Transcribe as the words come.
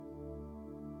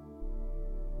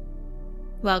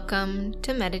Welcome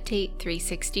to Meditate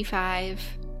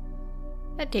 365,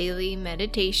 a daily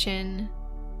meditation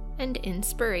and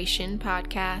inspiration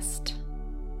podcast.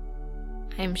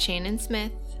 I'm Shannon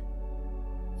Smith.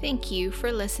 Thank you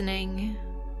for listening.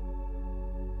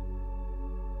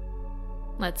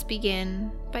 Let's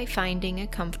begin by finding a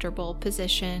comfortable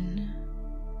position,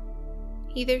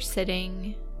 either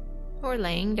sitting or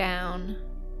laying down.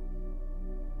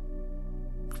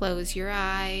 Close your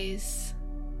eyes.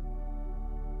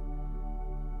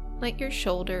 Let your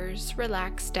shoulders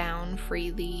relax down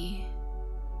freely,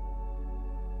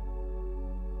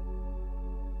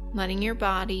 letting your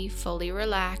body fully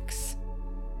relax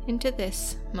into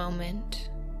this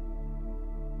moment.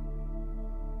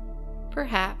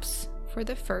 Perhaps for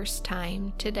the first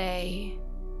time today.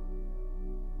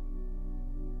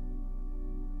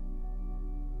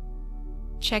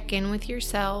 Check in with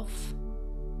yourself.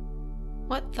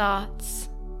 What thoughts,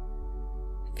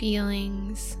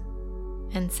 feelings,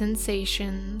 and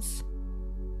sensations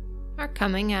are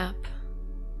coming up?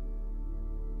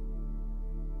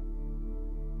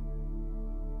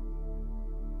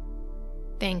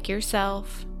 Thank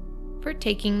yourself for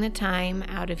taking the time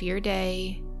out of your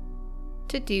day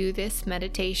to do this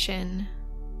meditation.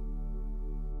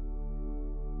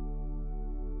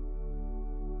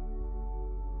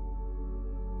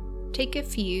 Take a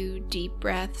few deep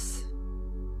breaths,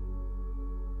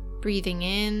 breathing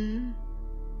in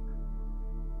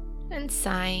and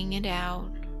sighing it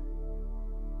out.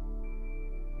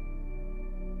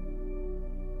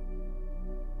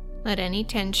 Let any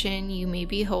tension you may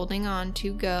be holding on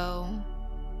to go.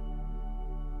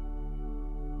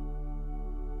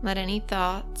 Let any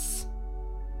thoughts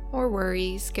or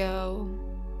worries go.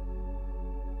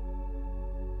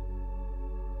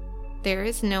 There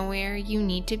is nowhere you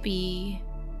need to be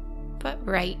but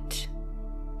right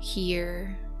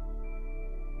here.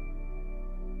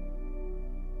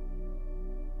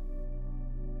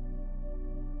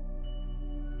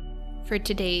 For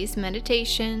today's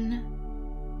meditation,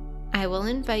 I will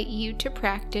invite you to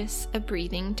practice a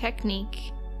breathing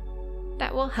technique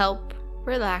that will help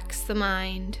relax the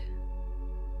mind,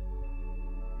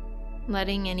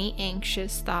 letting any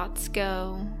anxious thoughts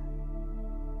go.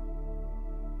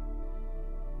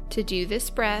 To do this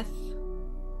breath,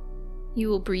 you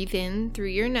will breathe in through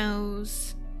your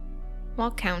nose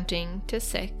while counting to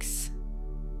 6.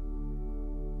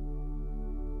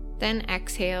 Then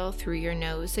exhale through your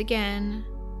nose again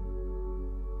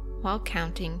while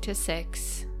counting to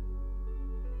 6.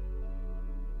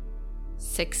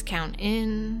 6 count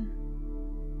in,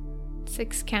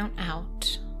 6 count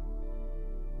out,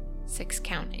 6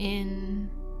 count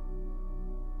in,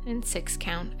 and 6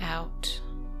 count out.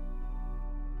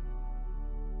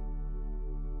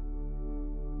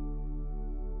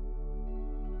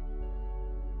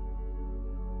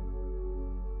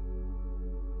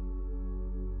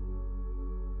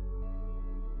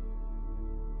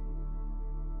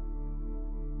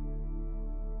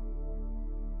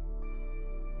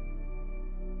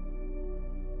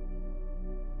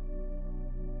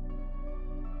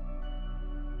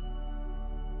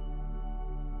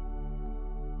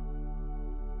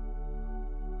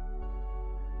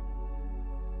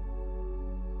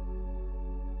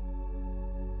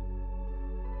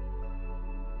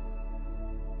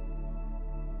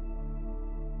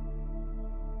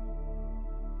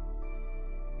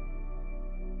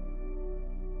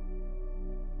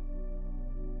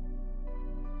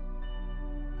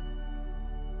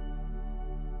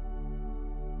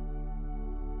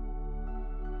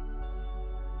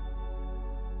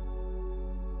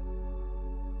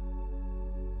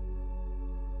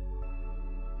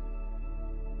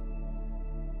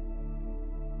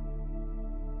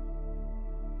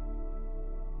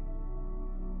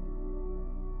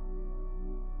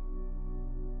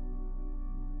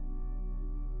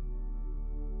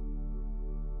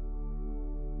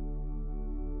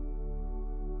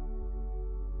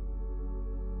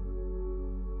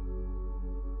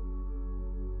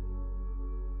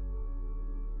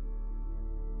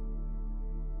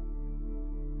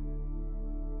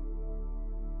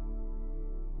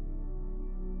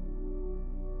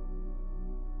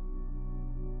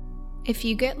 If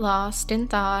you get lost in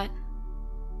thought,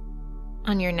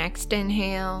 on your next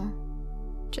inhale,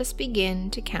 just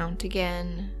begin to count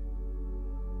again,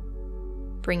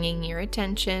 bringing your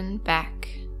attention back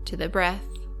to the breath,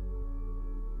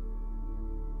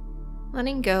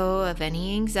 letting go of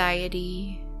any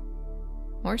anxiety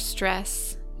or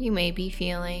stress you may be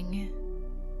feeling.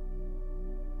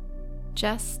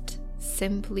 Just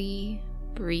simply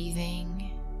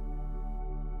breathing.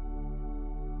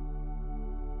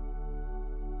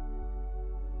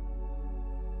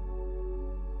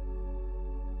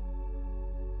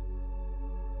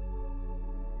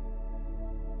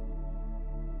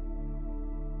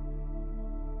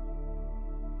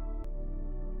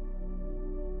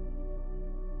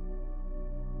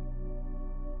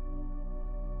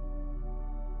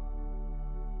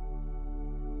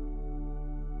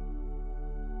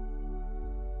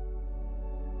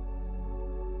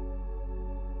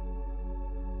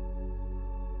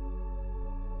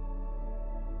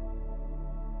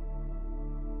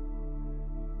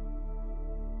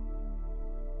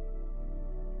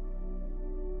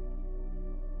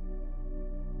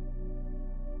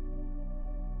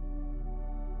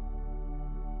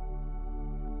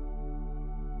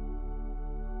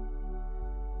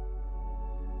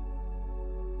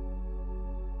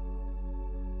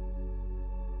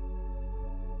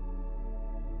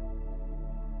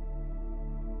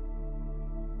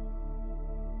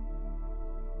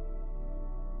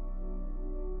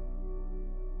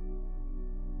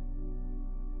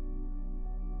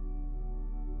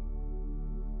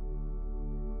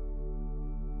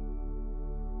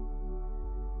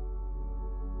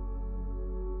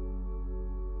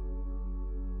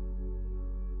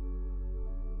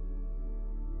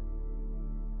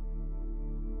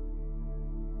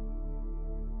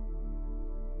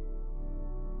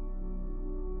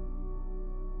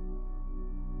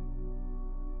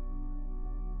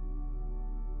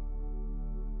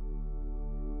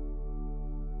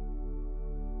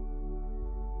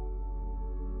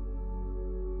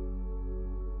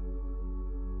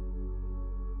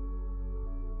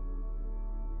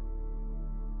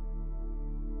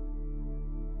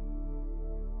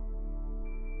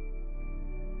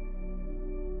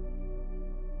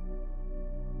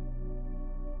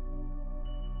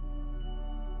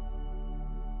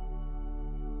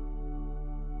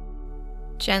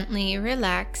 Gently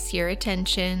relax your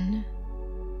attention.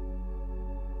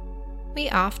 We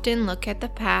often look at the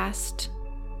past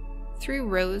through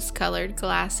rose-colored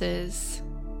glasses.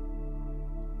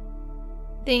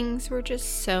 Things were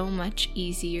just so much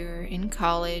easier in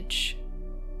college,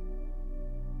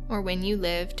 or when you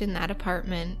lived in that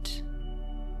apartment,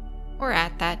 or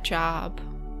at that job.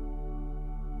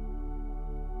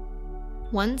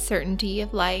 One certainty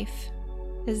of life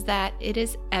is that it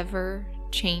is ever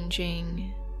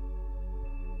changing.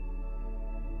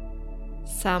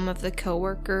 Some of the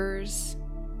coworkers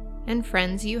and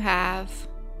friends you have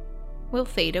will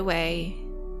fade away.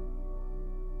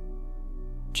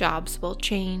 Jobs will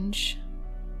change.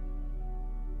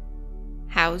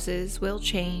 Houses will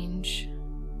change.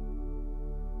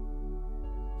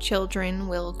 Children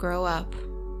will grow up.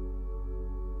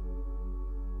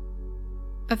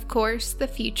 Of course, the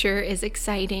future is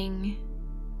exciting,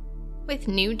 with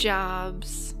new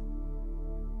jobs,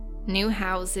 new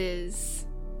houses,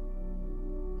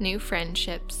 new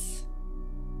friendships.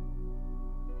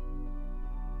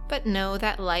 But know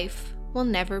that life will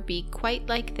never be quite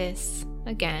like this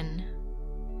again.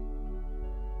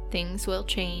 Things will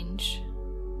change.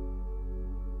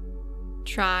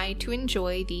 Try to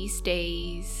enjoy these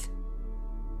days,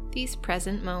 these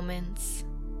present moments.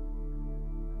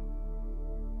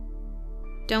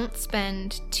 Don't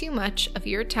spend too much of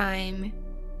your time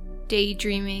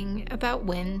daydreaming about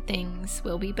when things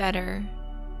will be better,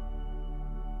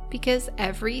 because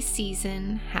every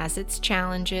season has its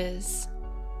challenges,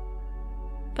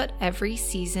 but every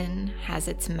season has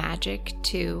its magic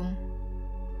too.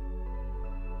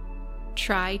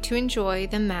 Try to enjoy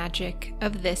the magic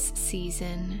of this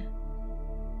season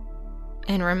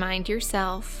and remind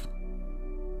yourself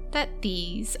that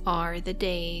these are the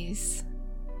days.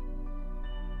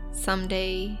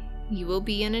 Someday you will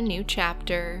be in a new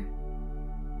chapter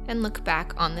and look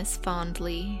back on this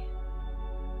fondly.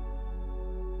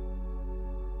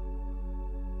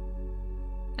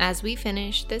 As we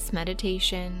finish this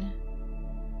meditation,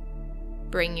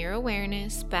 bring your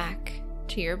awareness back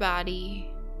to your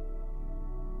body.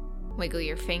 Wiggle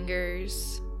your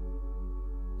fingers,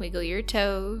 wiggle your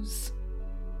toes,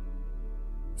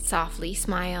 softly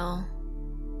smile,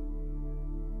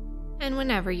 and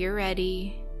whenever you're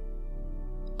ready,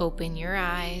 open your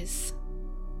eyes.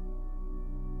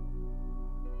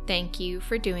 Thank you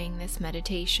for doing this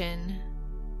meditation.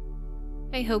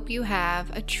 I hope you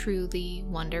have a truly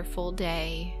wonderful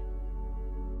day.